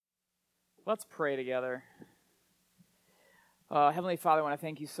Let's pray together. Heavenly Father, I want to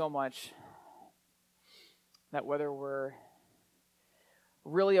thank you so much that whether we're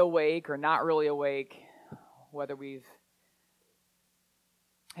really awake or not really awake, whether we've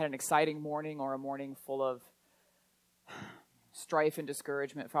had an exciting morning or a morning full of strife and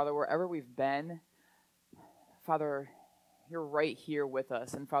discouragement, Father, wherever we've been, Father, you're right here with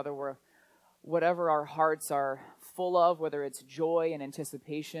us. And Father, whatever our hearts are full of, whether it's joy and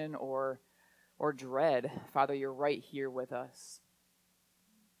anticipation or dread, Father, you're right here with us.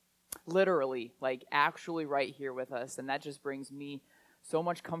 Literally, like actually right here with us. And that just brings me so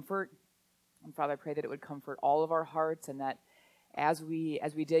much comfort. And Father, I pray that it would comfort all of our hearts, and that as we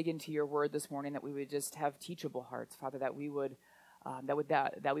dig into your word this morning, that we would just have teachable hearts, Father, that we would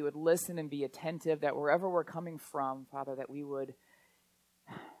listen and be attentive, that wherever we're coming from, Father, that we would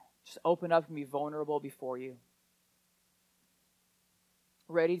just open up and be vulnerable before you,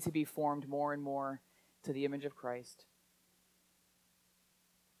 ready to be formed more and more to the image of Christ.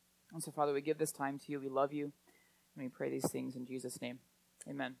 And so, Father, we give this time to you. We love you, and we pray these things in Jesus' name.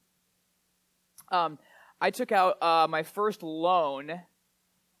 Amen. I took out my first loan,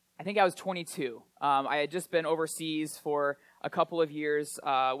 I think I was 22. I had just been overseas for a couple of years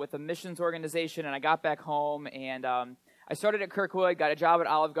with a missions organization, and I got back home, and I started at Kirkwood, got a job at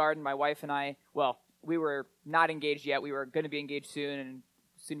Olive Garden. My wife and I, well, we were not engaged yet. We were going to be engaged soon and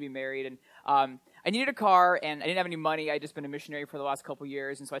soon to be married. And I needed a car, and I didn't have any money. I'd just been a missionary for the last couple of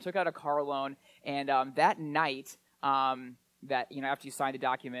years, and so I took out a car loan. And that night, after you sign the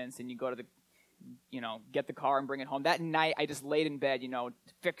documents and you go to the, get the car and bring it home, that night I just laid in bed,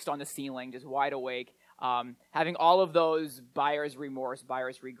 fixed on the ceiling, just wide awake, having all of those buyer's remorse,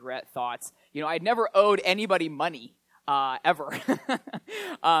 buyer's regret thoughts. I'd never owed anybody money. Ever.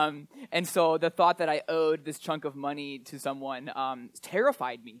 And so the thought that I owed this chunk of money to someone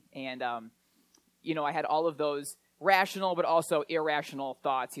terrified me. And, I had all of those rational but also irrational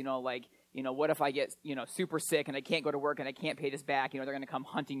thoughts, what if I get, super sick and I can't go to work and I can't pay this back, they're going to come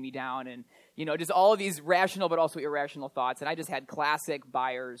hunting me down, and, just all of these rational but also irrational thoughts. And I just had classic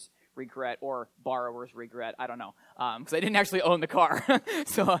buyer's regret or borrower's regret. I don't know, because I didn't actually own the car.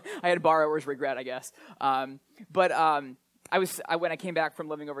 So I had borrower's regret, I guess. But when I came back from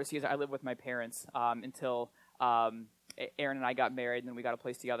living overseas, I lived with my parents until Aaron and I got married, and then we got a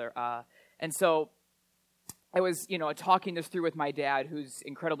place together. And so I was, talking this through with my dad, who's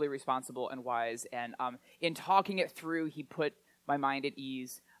incredibly responsible and wise. And in talking it through, he put my mind at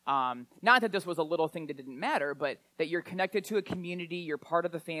ease. Not that this was a little thing that didn't matter, but that you're connected to a community, you're part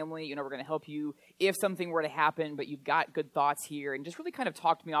of the family, we're going to help you if something were to happen, but you've got good thoughts here, and just really kind of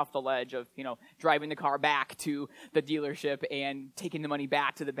talked me off the ledge of, driving the car back to the dealership and taking the money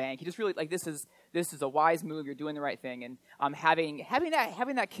back to the bank. He just really, this is a wise move, you're doing the right thing, and having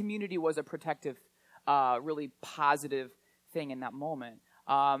that community was a protective, really positive thing in that moment.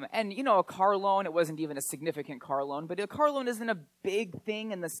 A car loan, it wasn't even a significant car loan, but a car loan isn't a big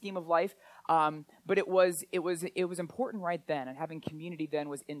thing in the scheme of life. But it was important right then, and having community then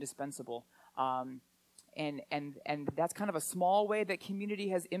was indispensable. And that's kind of a small way that community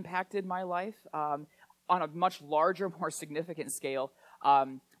has impacted my life. On a much larger, more significant scale,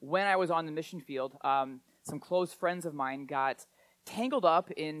 when I was on the mission field, some close friends of mine got tangled up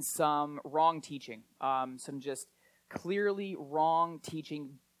in some wrong teaching, some just clearly wrong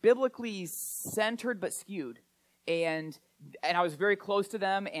teaching, biblically centered but skewed, and I was very close to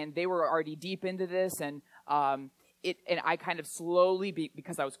them, and they were already deep into this, and I kind of slowly,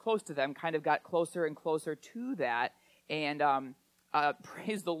 because I was close to them, kind of got closer and closer to that, and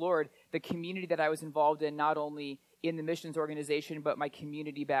praise the Lord, the community that I was involved in, not only in the missions organization, but my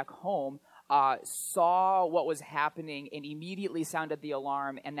community back home, saw what was happening and immediately sounded the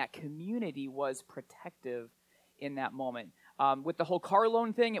alarm, and that community was protective in that moment. With the whole car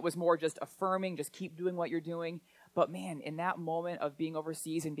loan thing, it was more just affirming, just keep doing what you're doing. But man, in that moment of being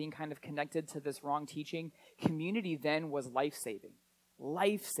overseas and being kind of connected to this wrong teaching, community then was life-saving.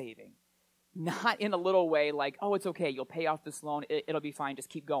 Life-saving. Not in a little way like, oh, it's okay, you'll pay off this loan, it'll be fine, just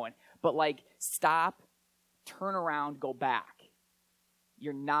keep going. But stop, turn around, go back.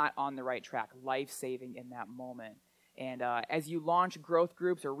 You're not on the right track. Life-saving in that moment. And as you launch growth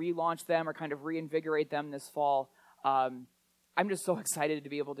groups or relaunch them or kind of reinvigorate them this fall, I'm just so excited to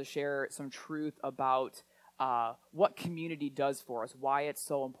be able to share some truth about what community does for us, why it's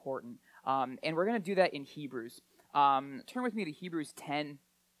so important. And we're going to do that in Hebrews. Turn with me to Hebrews 10,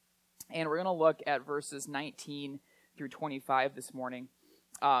 and we're going to look at verses 19 through 25 this morning.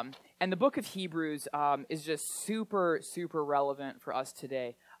 And the book of Hebrews is just super, super relevant for us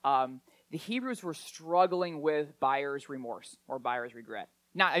today. The Hebrews were struggling with buyer's remorse or buyer's regret.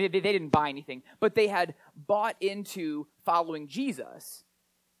 They didn't buy anything, but they had bought into following Jesus,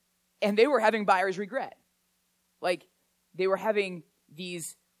 and they were having buyer's regret. Like, they were having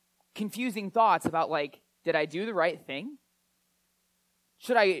these confusing thoughts about, like, did I do the right thing?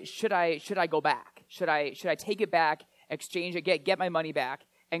 Should I go back? Should I take it back, exchange it, get my money back,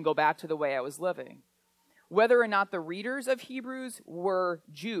 and go back to the way I was living? Whether or not the readers of Hebrews were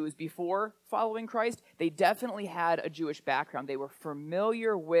Jews before following Christ, they definitely had a Jewish background. They were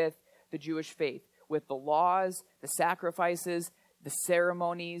familiar with the Jewish faith, with the laws, the sacrifices, the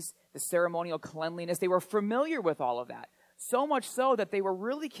ceremonies, the ceremonial cleanliness. They were familiar with all of that. So much so that they were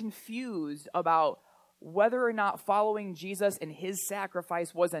really confused about whether or not following Jesus and his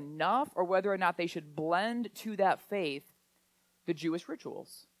sacrifice was enough, or whether or not they should blend to that faith the Jewish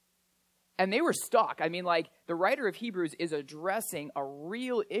rituals. And they were stuck. I mean, like, the writer of Hebrews is addressing a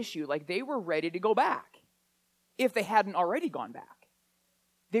real issue. Like, they were ready to go back if they hadn't already gone back.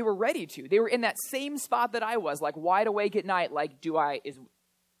 They were ready to. They were in that same spot that I was, like, wide awake at night, like,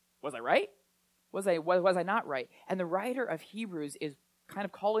 was I right? Was I not right? And the writer of Hebrews is kind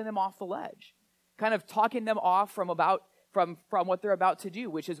of calling them off the ledge, kind of talking them off from what they're about to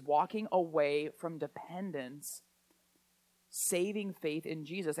do, which is walking away from dependence, saving faith in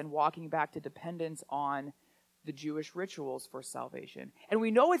Jesus, and walking back to dependence on the Jewish rituals for salvation. And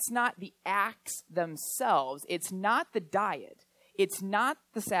we know it's not the acts themselves. It's not the diet. It's not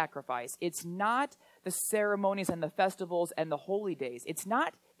the sacrifice. It's not the ceremonies and the festivals and the holy days. It's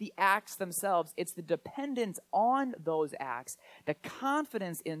not the acts themselves. It's the dependence on those acts, the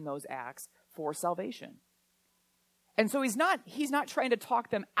confidence in those acts for salvation. And so he's not trying to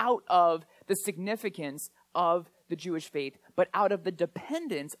talk them out of the significance of the Jewish faith, but out of the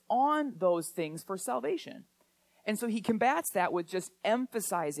dependence on those things for salvation. And so he combats that with just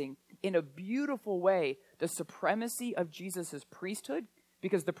emphasizing in a beautiful way the supremacy of Jesus' priesthood,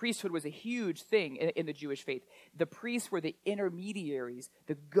 because the priesthood was a huge thing in the Jewish faith. The priests were the intermediaries,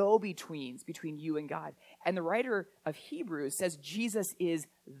 the go-betweens between you and God. And the writer of Hebrews says Jesus is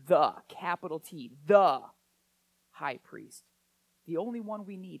the, capital T, the high priest, the only one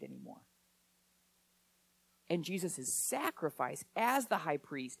we need anymore. And Jesus' sacrifice as the high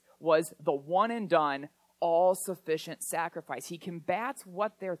priest was the one and done, all-sufficient sacrifice. He combats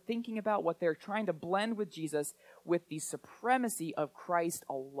what they're thinking about, what they're trying to blend with Jesus, with the supremacy of Christ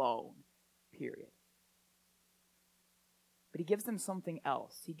alone, period. But he gives them something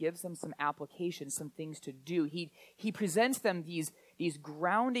else. He gives them some application, some things to do. He presents them these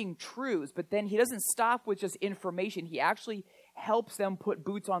grounding truths, but then he doesn't stop with just information. He actually helps them put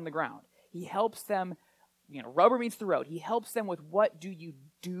boots on the ground. He helps them, rubber meets the road. He helps them with what do you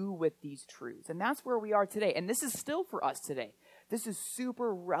do with these truths. And that's where we are today. And this is still for us today. This is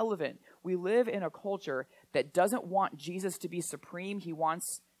super relevant. We live in a culture that doesn't want Jesus to be supreme. He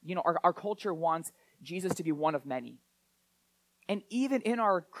wants, our culture wants Jesus to be one of many. And even in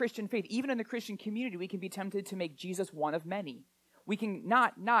our Christian faith, even in the Christian community, we can be tempted to make Jesus one of many. We can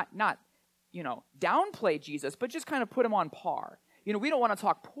not downplay Jesus, but just kind of put him on par. We don't want to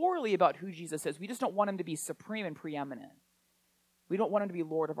talk poorly about who Jesus is. We just don't want him to be supreme and preeminent. We don't want him to be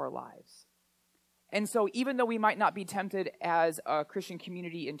Lord of our lives. And so even though we might not be tempted as a Christian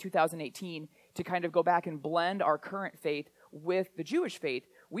community in 2018 to kind of go back and blend our current faith with the Jewish faith,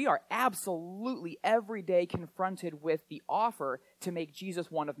 we are absolutely every day confronted with the offer to make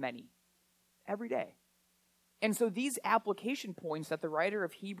Jesus one of many. Every day. And so these application points that the writer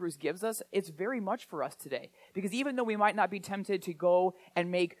of Hebrews gives us, it's very much for us today. Because even though we might not be tempted to go and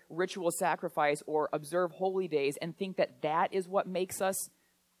make ritual sacrifice or observe holy days and think that that is what makes us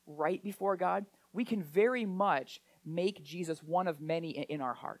right before God, we can very much make Jesus one of many in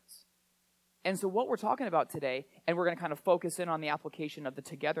our hearts. And so what we're talking about today, and we're going to kind of focus in on the application of the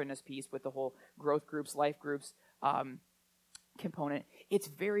togetherness piece with the whole growth groups, life groups component, it's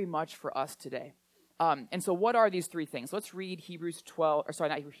very much for us today. And so what are these three things? Let's read Hebrews 10,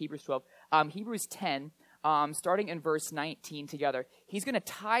 starting in verse 19 together. He's going to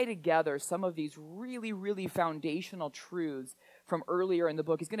tie together some of these really, really foundational truths from earlier in the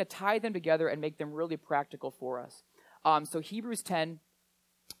book. He's going to tie them together and make them really practical for us. So Hebrews 10,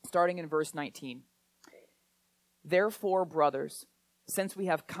 starting in verse 19. Therefore, brothers, since we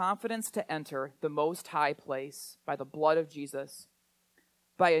have confidence to enter the most high place by the blood of Jesus,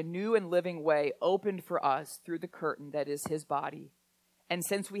 by a new and living way opened for us through the curtain that is his body. And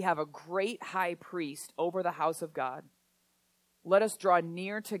since we have a great high priest over the house of God, let us draw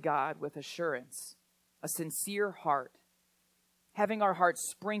near to God with assurance, a sincere heart, having our hearts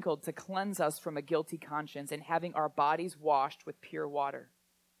sprinkled to cleanse us from a guilty conscience, and having our bodies washed with pure water.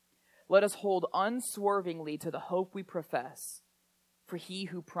 Let us hold unswervingly to the hope we profess, for he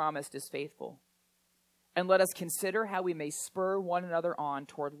who promised is faithful. And let us consider how we may spur one another on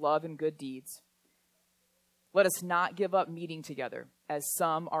toward love and good deeds. Let us not give up meeting together, as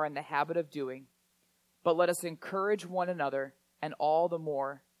some are in the habit of doing, but let us encourage one another, and all the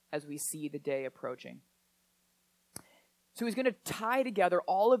more as we see the day approaching. So he's going to tie together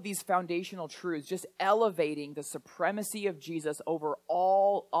all of these foundational truths, just elevating the supremacy of Jesus over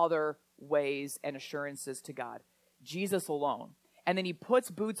all other ways and assurances to God. Jesus alone. And then he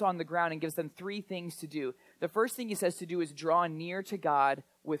puts boots on the ground and gives them three things to do. The first thing he says to do is draw near to God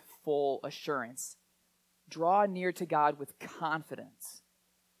with full assurance. Draw near to God with confidence.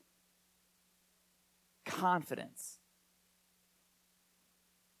 Confidence.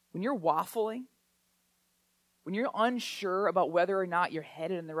 When you're waffling, when you're unsure about whether or not you're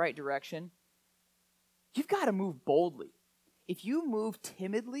headed in the right direction, you've got to move boldly. If you move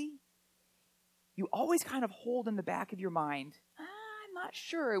timidly, you always kind of hold in the back of your mind, I'm not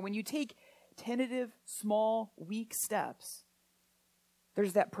sure. When you take tentative, small, weak steps,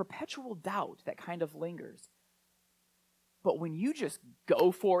 there's that perpetual doubt that kind of lingers. But when you just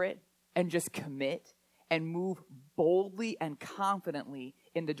go for it and just commit and move boldly and confidently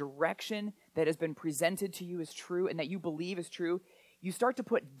in the direction that has been presented to you as true and that you believe is true, you start to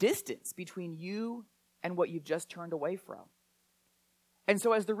put distance between you and what you've just turned away from. And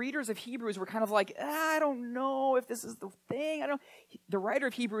so as the readers of Hebrews were kind of like, I don't know if this is the thing. The writer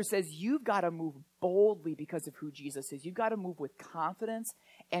of Hebrews says you've got to move boldly because of who Jesus is. You've got to move with confidence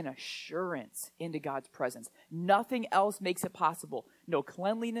and assurance into God's presence. Nothing else makes it possible. No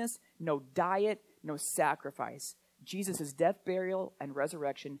cleanliness, no diet, no sacrifice. Jesus' death, burial, and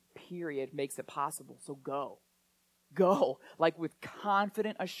resurrection, period, makes it possible. So go. Go, like with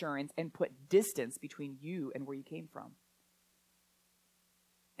confident assurance, and put distance between you and where you came from.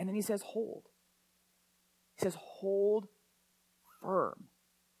 And then he says, hold. He says, hold firm,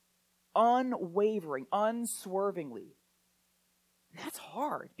 unwavering, unswervingly. And that's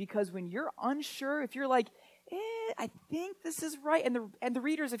hard because when you're unsure, if you're like, I think this is right, and the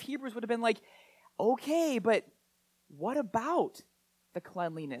readers of Hebrews would have been like, okay, but what about the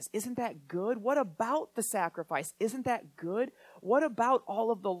cleanliness? Isn't that good? What about the sacrifice? Isn't that good? What about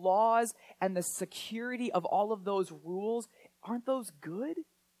all of the laws and the security of all of those rules? Aren't those good?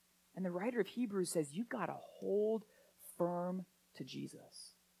 And the writer of Hebrews says, you've got to hold firm to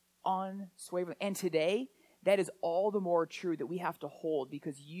Jesus, unswerving. And today, that is all the more true that we have to hold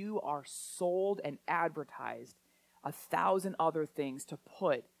because you are sold and advertised 1,000 other things to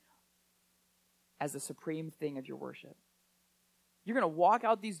put as the supreme thing of your worship. You're going to walk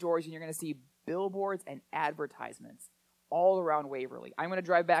out these doors and you're going to see billboards and advertisements all around Waverly. I'm going to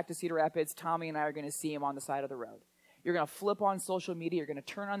drive back to Cedar Rapids. Tommy and I are going to see him on the side of the road. You're going to flip on social media. You're going to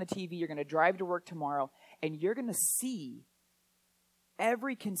turn on the TV. You're going to drive to work tomorrow. And you're going to see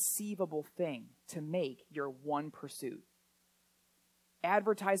every conceivable thing to make your one pursuit.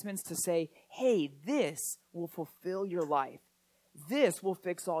 Advertisements to say, hey, this will fulfill your life. This will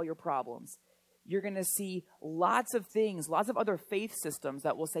fix all your problems. You're going to see lots of things, lots of other faith systems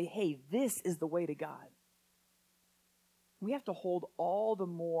that will say, hey, this is the way to God. We have to hold all the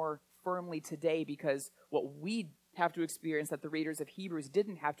more firmly today because what we have to experience that the readers of Hebrews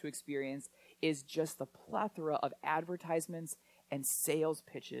didn't have to experience is just the plethora of advertisements and sales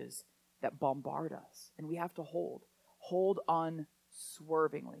pitches that bombard us. And we have to hold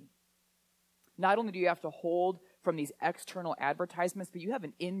unswervingly. Not only do you have to hold from these external advertisements, but you have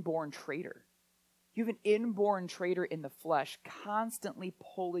an inborn traitor. You have an inborn traitor in the flesh constantly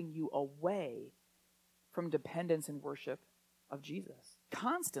pulling you away from dependence and worship of Jesus.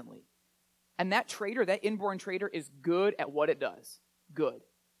 Constantly. And that traitor, that inborn traitor, is good at what it does. Good.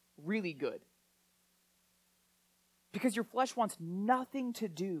 Really good. Because your flesh wants nothing to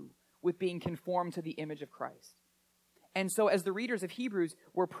do with being conformed to the image of Christ. And so as the readers of Hebrews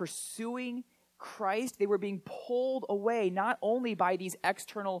were pursuing Christ, they were being pulled away not only by these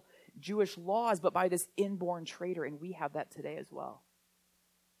external Jewish laws, but by this inborn traitor. And we have that today as well.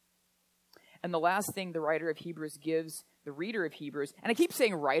 And the last thing the writer of Hebrews gives the reader of Hebrews, and I keep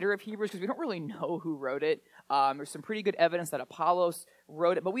saying writer of Hebrews because we don't really know who wrote it. There's some pretty good evidence that Apollos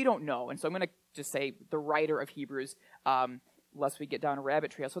wrote it, but we don't know. And so I'm going to just say the writer of Hebrews, lest we get down a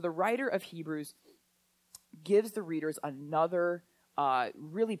rabbit trail. So the writer of Hebrews gives the readers another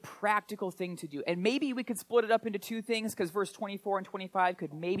really practical thing to do. And maybe we could split it up into two things because verse 24 and 25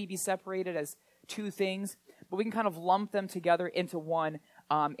 could maybe be separated as two things, but we can kind of lump them together into one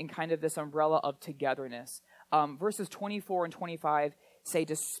in kind of this umbrella of togetherness. Verses 24 and 25 say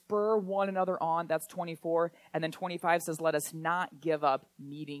to spur one another on. That's 24. And then 25 says, let us not give up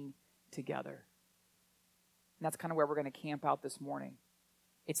meeting together. And that's kind of where we're going to camp out this morning.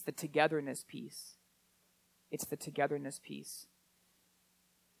 It's the togetherness piece. It's the togetherness piece.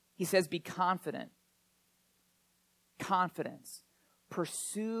 He says, be confident. Confidence.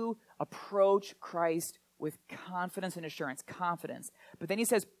 Pursue, approach Christ with confidence and assurance. Confidence. But then he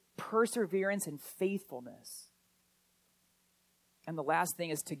says, perseverance and faithfulness. And the last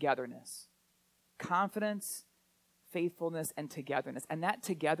thing is togetherness. Confidence, faithfulness, and togetherness. And that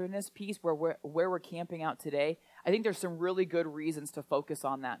togetherness piece where we're camping out today, I think there's some really good reasons to focus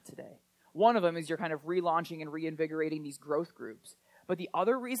on that today. One of them is you're kind of relaunching and reinvigorating these growth groups. But the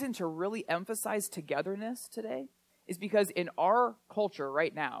other reason to really emphasize togetherness today is because in our culture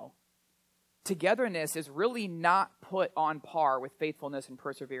right now, togetherness is really not put on par with faithfulness and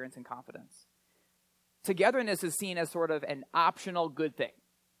perseverance and confidence. Togetherness is seen as sort of an optional good thing.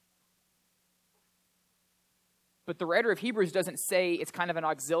 But the writer of Hebrews doesn't say it's kind of an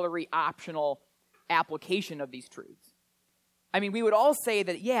auxiliary optional application of these truths. I mean, we would all say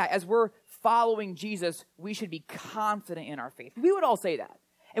that, yeah, as we're following Jesus, we should be confident in our faith. We would all say that.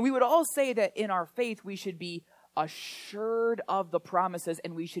 And we would all say that in our faith, we should be assured of the promises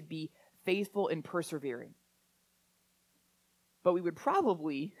and we should be faithful in persevering. But we would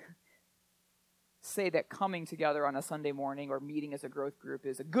probably say that coming together on a Sunday morning or meeting as a growth group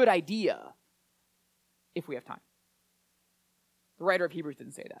is a good idea if we have time. The writer of Hebrews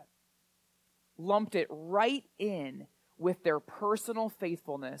didn't say that. Lumped it right in with their personal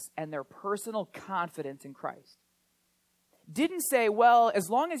faithfulness and their personal confidence in Christ. Didn't say, well, as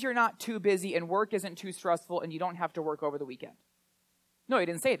long as you're not too busy and work isn't too stressful and you don't have to work over the weekend. No, he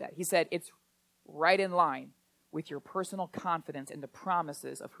didn't say that. He said it's right in line with your personal confidence in the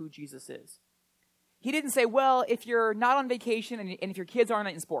promises of who Jesus is. He didn't say, well, if you're not on vacation and if your kids aren't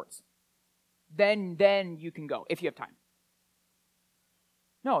in sports, then you can go if you have time.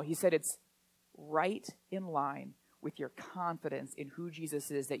 No, he said it's right in line with your confidence in who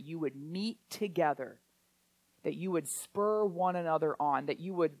Jesus is, that you would meet together, that you would spur one another on, that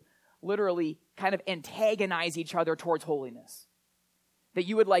you would literally kind of antagonize each other towards holiness, that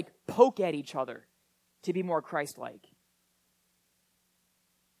you would like poke at each other to be more Christ-like.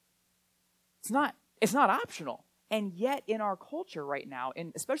 It's not optional. And yet in our culture right now,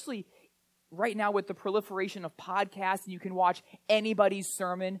 and especially right now with the proliferation of podcasts, and you can watch anybody's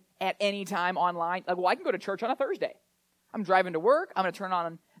sermon at any time online. Like, well, I can go to church on a Thursday. I'm driving to work. I'm going to turn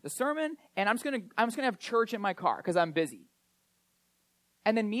on the sermon, and I'm just going to have church in my car because I'm busy.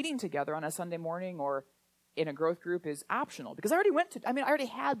 And then meeting together on a Sunday morning or in a growth group is optional because I already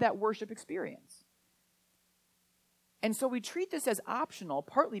had that worship experience. And so we treat this as optional,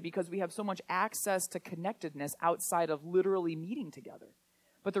 partly because we have so much access to connectedness outside of literally meeting together.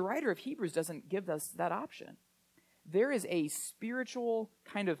 But the writer of Hebrews doesn't give us that option. There is a spiritual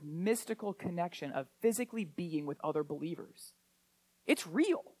kind of mystical connection of physically being with other believers. It's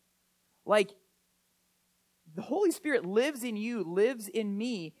real. Like, the Holy Spirit lives in you, lives in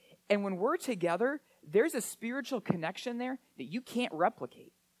me, and when we're together, there's a spiritual connection there that you can't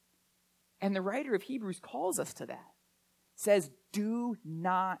replicate. And the writer of Hebrews calls us to that. Says, do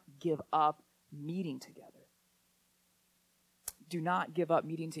not give up meeting together. Do not give up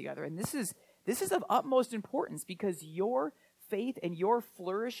meeting together. And this is of utmost importance because your faith and your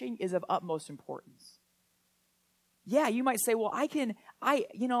flourishing is of utmost importance. Yeah, you might say, well,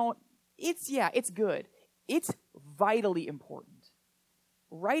 it's good. It's vitally important.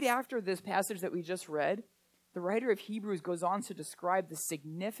 Right after this passage that we just read, the writer of Hebrews goes on to describe the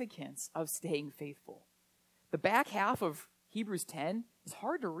significance of staying faithful. The back half of Hebrews 10 is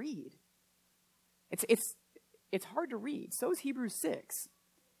hard to read. It's hard to read. So is Hebrews 6.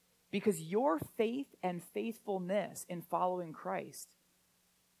 Because your faith and faithfulness in following Christ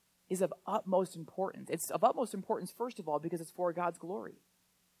is of utmost importance. It's of utmost importance, first of all, because it's for God's glory.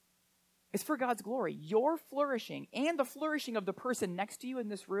 It's for God's glory. Your flourishing and the flourishing of the person next to you in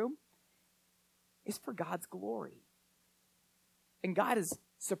this room is for God's glory. And God is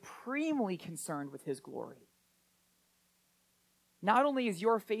supremely concerned with his glory. Not only is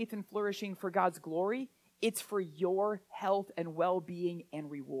your faith and flourishing for God's glory, it's for your health and well-being and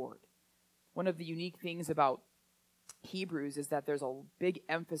reward. One of the unique things about Hebrews is that there's a big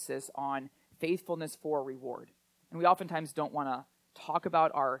emphasis on faithfulness for reward. And we oftentimes don't want to talk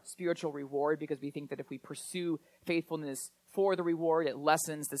about our spiritual reward because we think that if we pursue faithfulness for the reward, it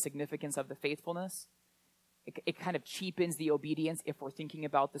lessens the significance of the faithfulness. It kind of cheapens the obedience if we're thinking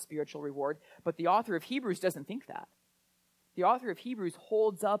about the spiritual reward. But the author of Hebrews doesn't think that. The author of Hebrews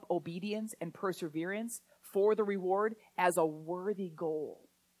holds up obedience and perseverance for the reward as a worthy goal.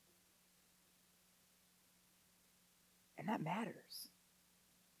 And that matters.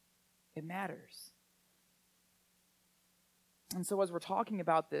 It matters. And so as we're talking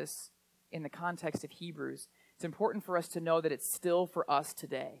about this in the context of Hebrews, it's important for us to know that it's still for us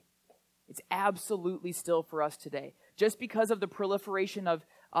today. It's absolutely still for us today. Just because of the proliferation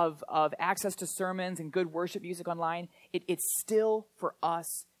of access to sermons and good worship music online, it's still for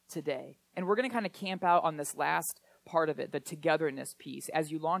us today. And we're going to kind of camp out on this last part of it, the togetherness piece.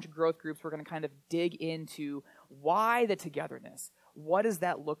 As you launch growth groups, we're going to kind of dig into why the togetherness. What does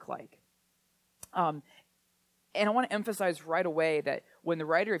that look like? And I want to emphasize right away that when the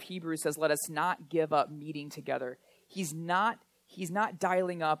writer of Hebrews says, let us not give up meeting together, he's not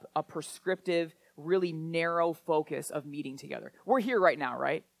dialing up a prescriptive, really narrow focus of meeting together. We're here right now,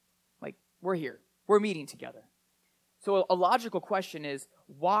 right? Like, we're here. We're meeting together. So a logical question is,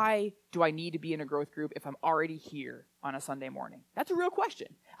 why do I need to be in a growth group if I'm already here on a Sunday morning? That's a real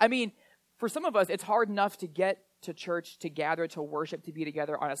question. I mean, for some of us, it's hard enough to get to church, to gather, to worship, to be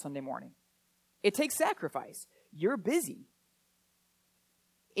together on a Sunday morning. It takes sacrifice. You're busy.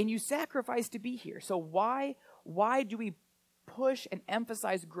 And you sacrifice to be here. So why do we push and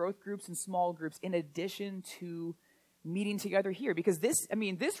emphasize growth groups and small groups in addition to meeting together here? Because this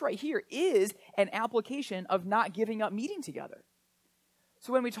right here is an application of not giving up meeting together.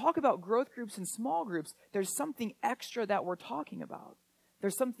 So when we talk about growth groups and small groups, there's something extra that we're talking about.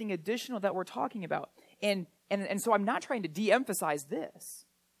 There's something additional that we're talking about. And so I'm not trying to de-emphasize this.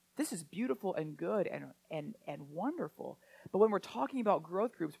 This is beautiful and good and wonderful. But when we're talking about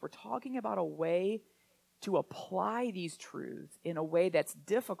growth groups, we're talking about a way to apply these truths in a way that's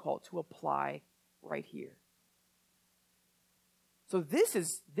difficult to apply right here. So this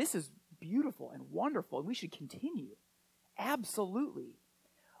is beautiful and wonderful, and we should continue. Absolutely.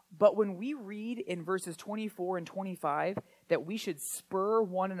 But when we read in verses 24 and 25 that we should spur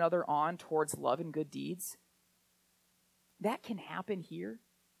one another on towards love and good deeds, that can happen here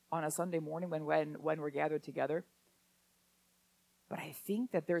on a Sunday morning when we're gathered together. But I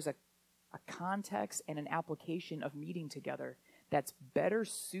think that there's a context and an application of meeting together that's better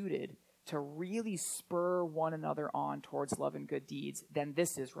suited to really spur one another on towards love and good deeds than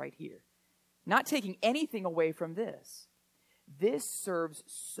this is right here. Not taking anything away from this. This serves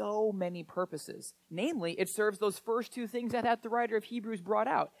so many purposes. Namely, it serves those first two things that the writer of Hebrews brought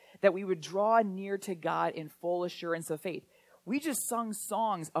out, that we would draw near to God in full assurance of faith. We just sung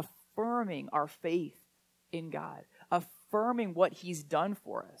songs affirming our faith in God, affirming what he's done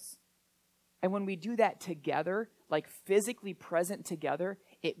for us. And when we do that together, like physically present together,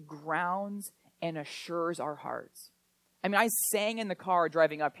 it grounds and assures our hearts. I mean, I sang in the car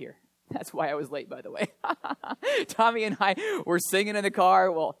driving up here. That's why I was late, by the way. Tommy and I were singing in the car.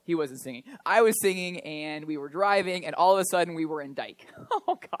 Well, he wasn't singing. I was singing, and we were driving, and all of a sudden, we were in Dyke.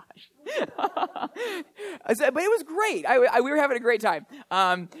 Oh, gosh. But it was great. We were having a great time.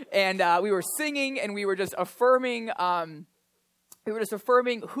 And we were singing, and we were just affirming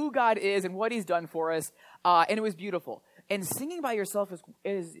who God is and what he's done for us, and it was beautiful. And singing by yourself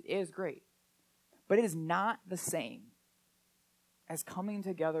is great, but it is not the same as coming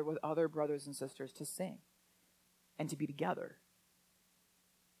together with other brothers and sisters to sing and to be together.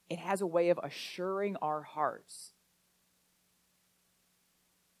 It has a way of assuring our hearts.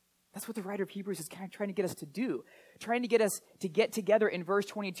 That's what the writer of Hebrews is kind of trying to get us to do, trying to get us to get together in verse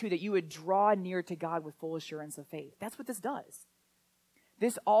 22, that you would draw near to God with full assurance of faith. That's what this does.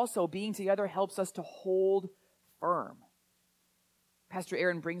 This also, being together, helps us to hold firm. Pastor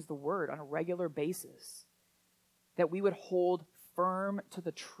Aaron brings the word on a regular basis, that we would hold firm to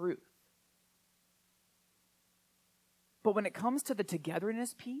the truth. But when it comes to the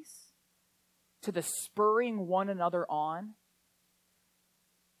togetherness piece, to the spurring one another on,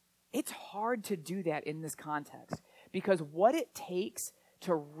 it's hard to do that in this context, because what it takes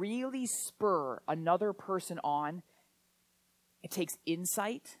to really spur another person on, it takes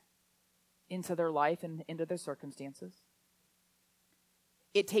insight into their life and into their circumstances.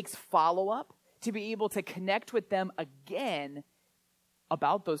 It takes follow-up to be able to connect with them again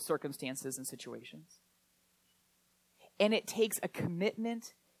about those circumstances and situations. And it takes a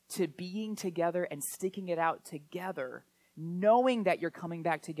commitment to being together and sticking it out together, knowing that you're coming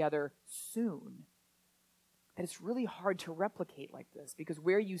back together soon. That it's really hard to replicate like this, because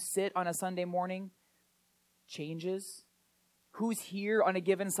where you sit on a Sunday morning changes. Who's here on a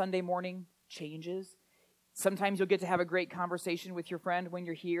given Sunday morning changes. Sometimes you'll get to have a great conversation with your friend when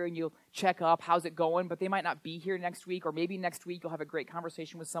you're here, and you'll check up, how's it going? But they might not be here next week, or maybe next week you'll have a great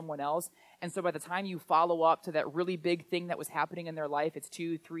conversation with someone else. And so by the time you follow up to that really big thing that was happening in their life, it's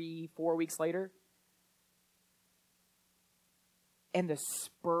 2, 3, 4 weeks later. And the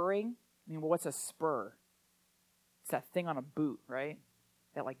spurring, what's a spur? It's that thing on a boot, right?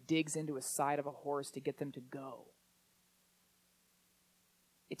 That like digs into a side of a horse to get them to go.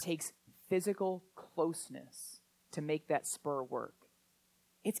 It takes physical closeness to make that spur work.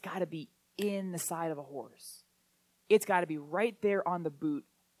 It's got to be in the side of a horse. It's got to be right there on the boot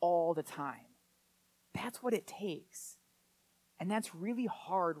all the time. That's what it takes. And that's really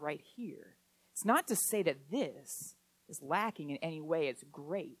hard right here. It's not to say that this is lacking in any way. It's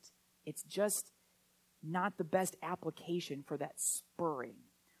great. It's just not the best application for that spurring.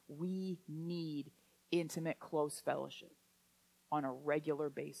 We need intimate, close fellowship on a regular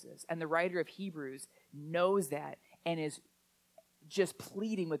basis. And the writer of Hebrews knows that and is just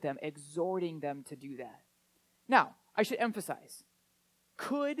pleading with them, exhorting them to do that. Now, I should emphasize,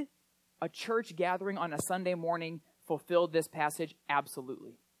 could a church gathering on a Sunday morning fulfill this passage?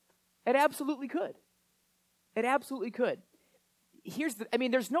 Absolutely. It absolutely could. It absolutely could.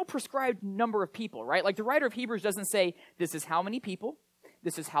 There's no prescribed number of people, right? Like the writer of Hebrews doesn't say, this is how many people,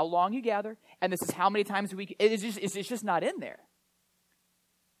 this is how long you gather, and this is how many times a week. It's just not in there.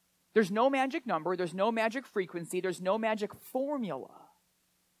 There's no magic number, there's no magic frequency, there's no magic formula.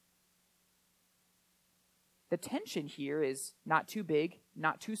 The tension here is not too big,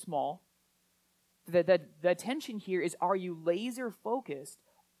 not too small. The tension here is, are you laser focused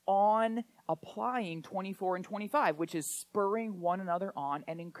on applying 24 and 25, which is spurring one another on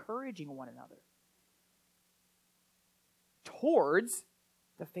and encouraging one another towards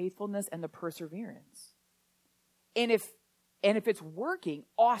the faithfulness and the perseverance. And if it's working,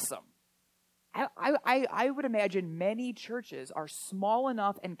 awesome. I would imagine many churches are small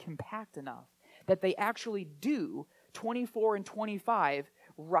enough and compact enough that they actually do 24 and 25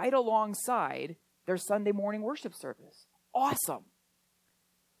 right alongside their Sunday morning worship service. Awesome.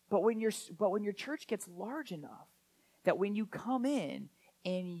 But when your church gets large enough that when you come in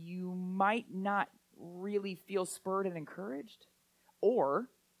and you might not really feel spurred and encouraged, or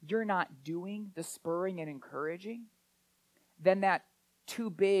you're not doing the spurring and encouraging, then that too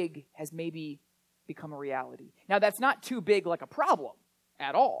big has maybe become a reality. Now, that's not too big like a problem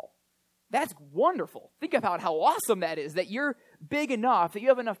at all. That's wonderful. Think about how awesome that is, that you're big enough, that you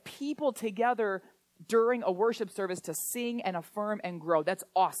have enough people together during a worship service to sing and affirm and grow. That's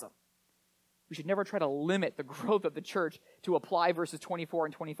awesome. We should never try to limit the growth of the church to apply verses 24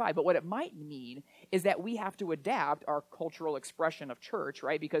 and 25. But what it might mean is that we have to adapt our cultural expression of church,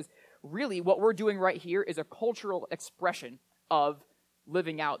 right? Because really what we're doing right here is a cultural expression of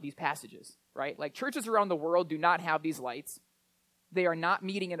living out these passages, right? Like churches around the world do not have these lights. They are not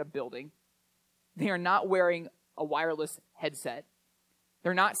meeting in a building. They are not wearing a wireless headset.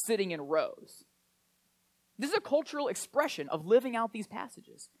 They're not sitting in rows. This is a cultural expression of living out these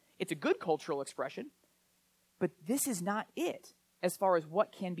passages. It's a good cultural expression, but this is not it as far as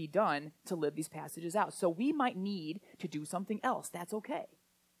what can be done to live these passages out. So we might need to do something else. That's okay.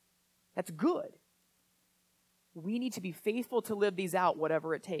 That's good. We need to be faithful to live these out,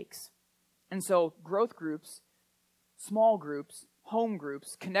 whatever it takes. And so growth groups, small groups, home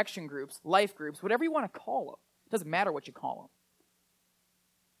groups, connection groups, life groups, whatever you want to call them, doesn't matter what you call them,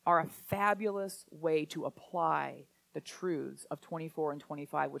 are a fabulous way to apply the truths of 24 and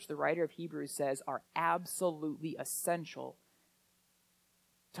 25, which the writer of Hebrews says are absolutely essential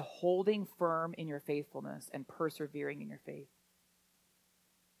to holding firm in your faithfulness and persevering in your faith.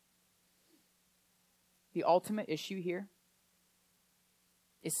 The ultimate issue here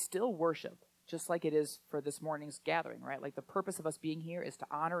is still worship, just like it is for this morning's gathering, right? Like the purpose of us being here is to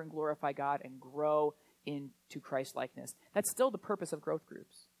honor and glorify God and grow into Christ-likeness. That's still the purpose of growth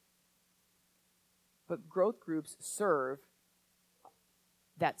groups. But growth groups serve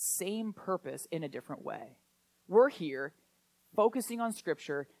that same purpose in a different way. We're here focusing on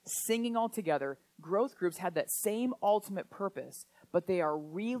Scripture, singing all together. Growth groups have that same ultimate purpose, but they are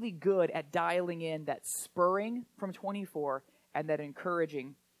really good at dialing in that spurring from 24 and that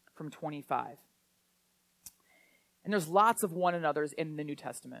encouraging from 25. And there's lots of one another's in the New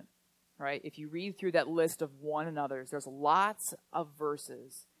Testament, right? If you read through that list of one another's, there's lots of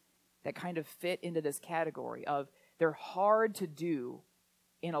verses that kind of fit into this category of they're hard to do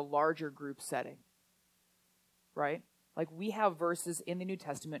in a larger group setting, right? Like we have verses in the New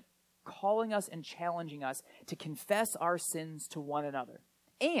Testament calling us and challenging us to confess our sins to one another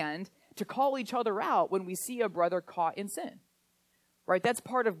and to call each other out when we see a brother caught in sin, right? That's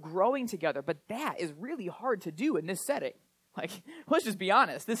part of growing together, but that is really hard to do in this setting. Like, let's just be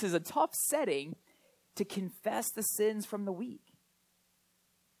honest. This is a tough setting to confess the sins from the weak.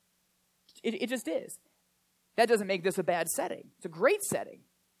 It just is. That doesn't make this a bad setting. It's a great setting.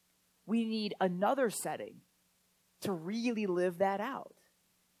 We need another setting to really live that out.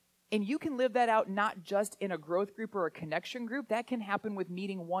 And you can live that out not just in a growth group or a connection group. That can happen with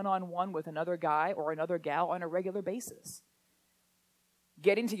meeting one-on-one with another guy or another gal on a regular basis.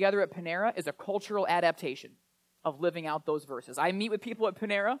 getting together at Panera is a cultural adaptation of living out those verses. I meet with people at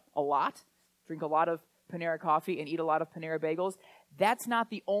Panera a lot, drink a lot of Panera coffee, and eat a lot of Panera bagels. That's not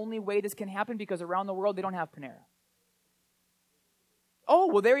the only way this can happen, because around the world they don't have Panera. Oh,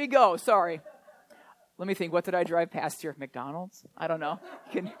 well, there you go. Sorry. Let me think. What did I drive past here? McDonald's? I don't know.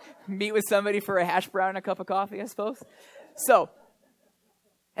 You can meet with somebody for a hash brown and a cup of coffee, I suppose. So,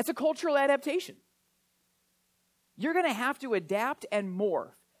 it's a cultural adaptation. You're going to have to adapt and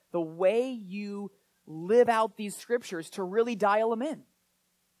morph the way you live out these scriptures to really dial them in.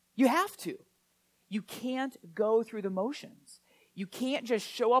 You have to. You can't go through the motions. You can't just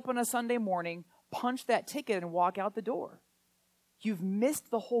show up on a Sunday morning, punch that ticket, and walk out the door. You've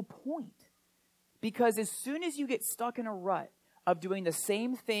missed the whole point. Because as soon as you get stuck in a rut of doing the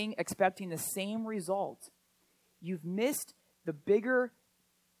same thing, expecting the same result, you've missed the bigger,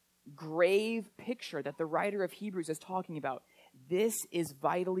 grave picture that the writer of Hebrews is talking about. This is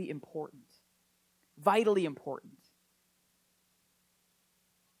vitally important. Vitally important.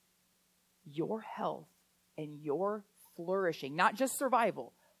 Your health and your flourishing, not just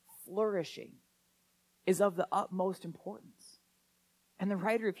survival, flourishing, is of the utmost importance. And the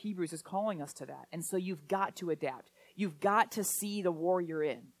writer of Hebrews is calling us to that. And so you've got to adapt. You've got to see the war you're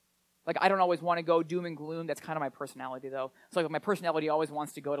in. Like, I don't always want to go doom and gloom. That's kind of my personality, though. So, like, my personality always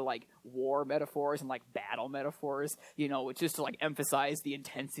wants to go to, like, war metaphors and, like, battle metaphors, you know, just to, like, emphasize the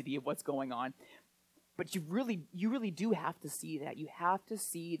intensity of what's going on. But you really do have to see that. You have to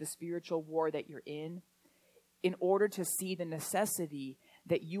see the spiritual war that you're in order to see the necessity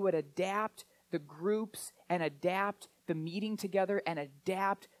that you would adapt the groups and adapt the meeting together and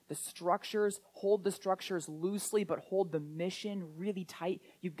adapt the structures, hold the structures loosely, but hold the mission really tight.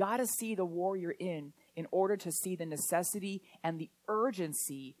 You've got to see the war you're in order to see the necessity and the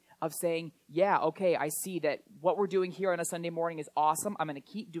urgency of saying, yeah, okay, I see that what we're doing here on a Sunday morning is awesome. I'm going to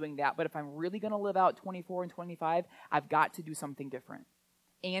keep doing that. But if I'm really going to live out 24 and 25, I've got to do something different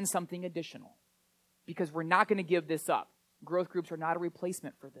and something additional, because we're not going to give this up. Growth groups are not a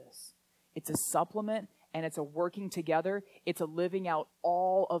replacement for this. It's a supplement, and it's a working together. It's a living out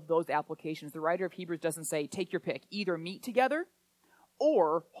all of those applications. The writer of Hebrews doesn't say, take your pick. Either meet together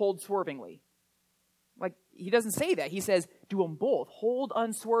or hold swervingly. Like, he doesn't say that. He says, do them both. Hold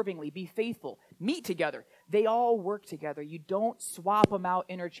unswervingly. Be faithful. Meet together. They all work together. You don't swap them out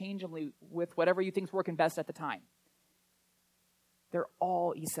interchangeably with whatever you think's working best at the time. They're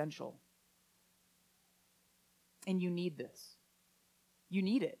all essential. And you need this. You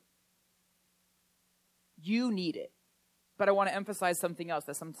need it. You need it. But I want to emphasize something else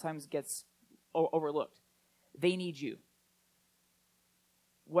that sometimes gets overlooked. They need you.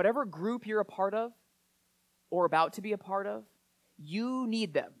 Whatever group you're a part of or about to be a part of, you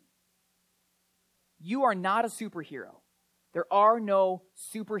need them. You are not a superhero. There are no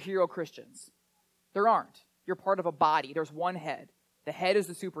superhero Christians. There aren't. You're part of a body. There's one head. The head is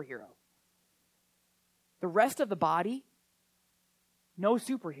the superhero. The rest of the body, no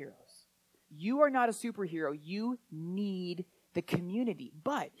superheroes. You are not a superhero. You need the community.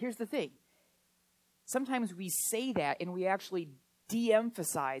 But here's the thing. Sometimes we say that and we actually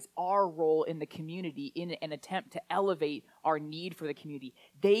de-emphasize our role in the community in an attempt to elevate our need for the community.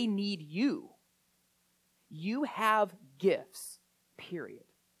 They need you. You have gifts, period.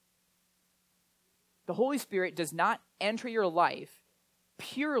 The Holy Spirit does not enter your life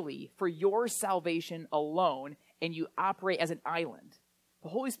purely for your salvation alone, and you operate as an island. The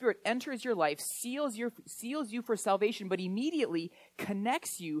Holy Spirit enters your life, seals you for salvation, but immediately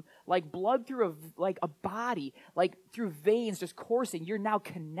connects you like blood through a body, like through veins just coursing. You're now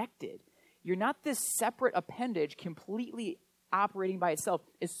connected. You're not this separate appendage completely operating by itself.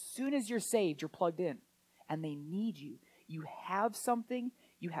 As soon as you're saved, you're plugged in, and they need you. You have something.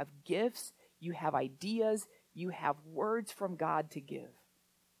 You have gifts. You have ideas. You have words from God to give.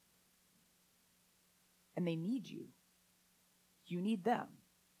 And they need you. You need them.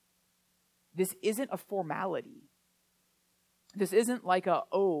 This isn't a formality. This isn't like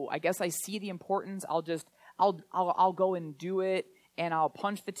I guess I see the importance. I'll go and do it, and I'll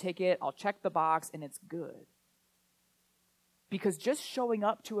punch the ticket, I'll check the box, and it's good. Because just showing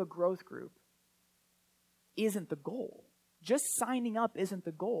up to a growth group isn't the goal. Just signing up isn't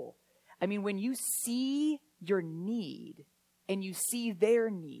the goal. I mean, when you see your need and you see their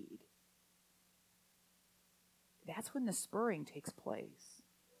need, that's when the spurring takes place.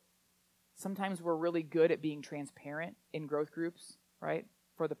 Sometimes we're really good at being transparent in growth groups, right?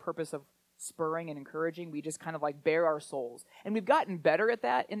 For the purpose of spurring and encouraging. We just kind of like bare our souls. And we've gotten better at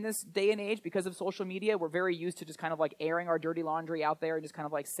that in this day and age because of social media. We're very used to just kind of like airing our dirty laundry out there and just kind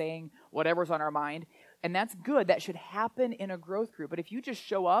of like saying whatever's on our mind. And that's good. That should happen in a growth group. But if you just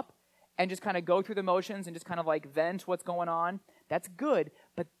show up and just kind of go through the motions and just kind of like vent what's going on, that's good.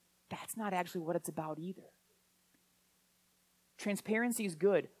 But that's not actually what it's about either. Transparency is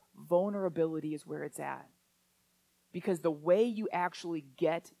good. Vulnerability is where it's at. Because the way you actually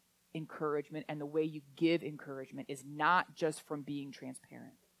get encouragement and the way you give encouragement is not just from being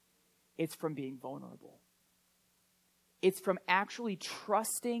transparent. It's from being vulnerable. It's from actually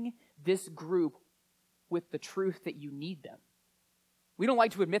trusting this group with the truth that you need them. We don't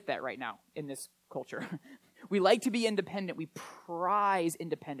like to admit that right now in this culture. We like to be independent. We prize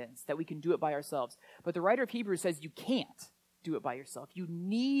independence, that we can do it by ourselves. But the writer of Hebrews says you can't do it by yourself. You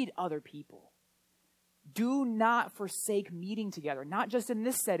need other people. Do not forsake meeting together, not just in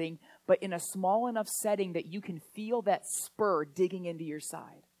this setting, but in a small enough setting that you can feel that spur digging into your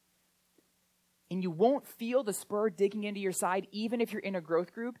side. And you won't feel the spur digging into your side, even if you're in a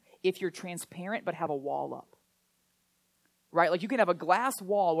growth group, if you're transparent but have a wall up. Right? Like you can have a glass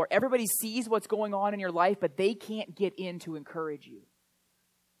wall where everybody sees what's going on in your life, but they can't get in to encourage you.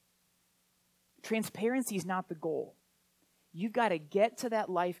 Transparency is not the goal. You've got to get to that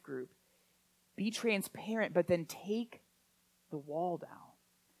life group, be transparent, but then take the wall down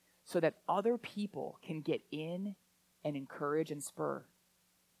so that other people can get in and encourage and spur.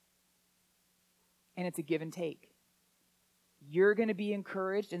 And it's a give and take. You're going to be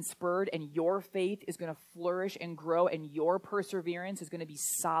encouraged and spurred, and your faith is going to flourish and grow, and your perseverance is going to be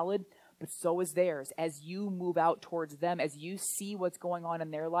solid, but so is theirs. As you move out towards them, as you see what's going on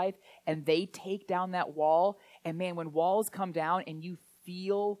in their life, and they take down that wall, and man, when walls come down and you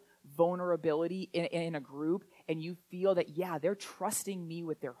feel vulnerability in a group, and you feel that, yeah, they're trusting me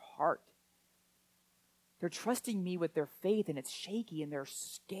with their heart. They're trusting me with their faith, and it's shaky, and they're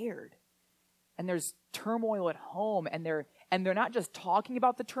scared. And there's turmoil at home, and they're not just talking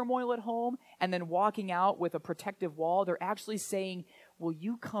about the turmoil at home and then walking out with a protective wall. They're actually saying, will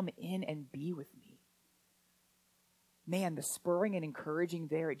you come in and be with me? Man, the spurring and encouraging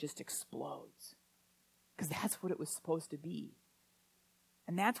there, it just explodes. Because that's what it was supposed to be.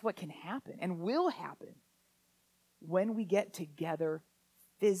 And that's what can happen and will happen when we get together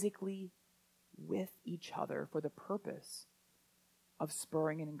physically with each other for the purpose of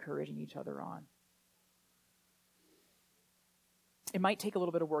spurring and encouraging each other on. It might take a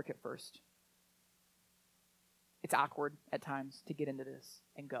little bit of work at first. It's awkward at times to get into this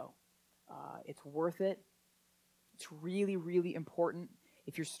and go. It's worth it. It's really, really important.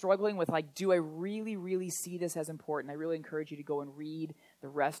 If you're struggling with, like, do I really, really see this as important? I really encourage you to go and read the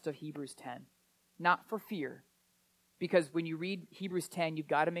rest of Hebrews 10. Not for fear. Because when you read Hebrews 10, you've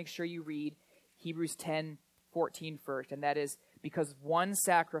got to make sure you read Hebrews 10:14 first. And that is, because one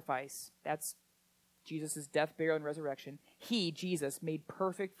sacrifice, that's Jesus' death, burial, and resurrection, he, Jesus, made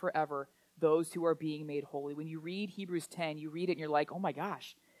perfect forever those who are being made holy. When you read Hebrews 10, you read it and you're like, oh my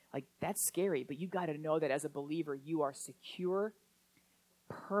gosh, like that's scary. But you've got to know that as a believer, you are secure,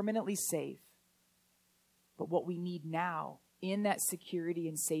 permanently safe. But what we need now in that security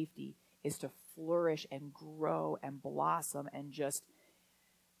and safety is to flourish and grow and blossom and just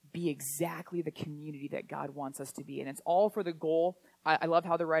be exactly the community that God wants us to be. And it's all for the goal. I love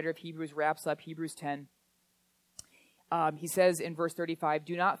how the writer of Hebrews wraps up Hebrews 10. He says in verse 35,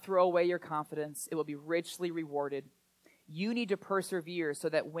 do not throw away your confidence. It will be richly rewarded. You need to persevere so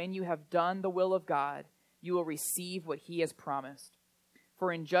that when you have done the will of God, you will receive what he has promised.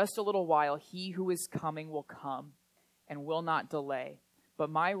 For in just a little while, he who is coming will come and will not delay. But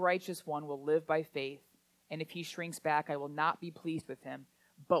my righteous one will live by faith. And if he shrinks back, I will not be pleased with him.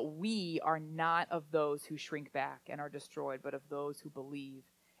 But we are not of those who shrink back and are destroyed, but of those who believe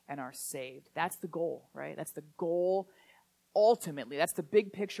and are saved. That's the goal, right? That's the goal. Ultimately, that's the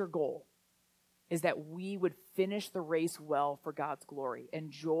big picture goal, is that we would finish the race well for God's glory,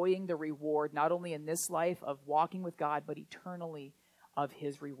 enjoying the reward not only in this life of walking with God, but eternally of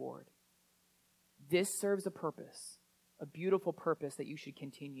his reward. This serves a purpose, a beautiful purpose that you should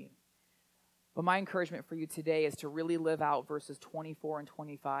continue. But my encouragement for you today is to really live out verses 24 and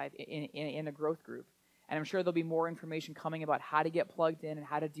 25 in a growth group. And I'm sure there'll be more information coming about how to get plugged in and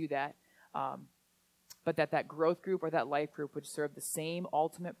how to do that. But that growth group or that life group would serve the same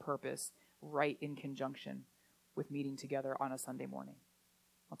ultimate purpose right in conjunction with meeting together on a Sunday morning.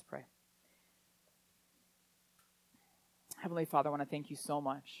 Let's pray. Heavenly Father, I want to thank you so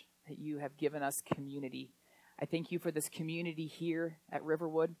much that you have given us community. I thank you for this community here at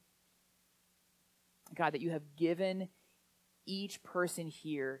Riverwood. God, that you have given each person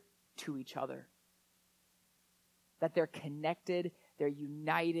here to each other. That they're connected, they're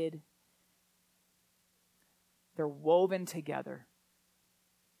united, they're woven together.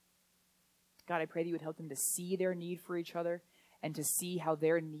 God, I pray that you would help them to see their need for each other and to see how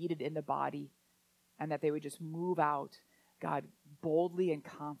they're needed in the body, and that they would just move out, God, boldly and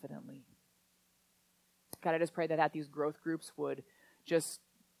confidently. God, I just pray that these growth groups would just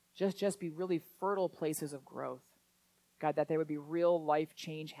be really fertile places of growth. God, that there would be real life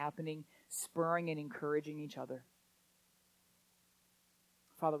change happening, spurring and encouraging each other.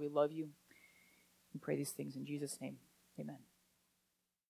 Father, we love you. We pray these things in Jesus' name. Amen.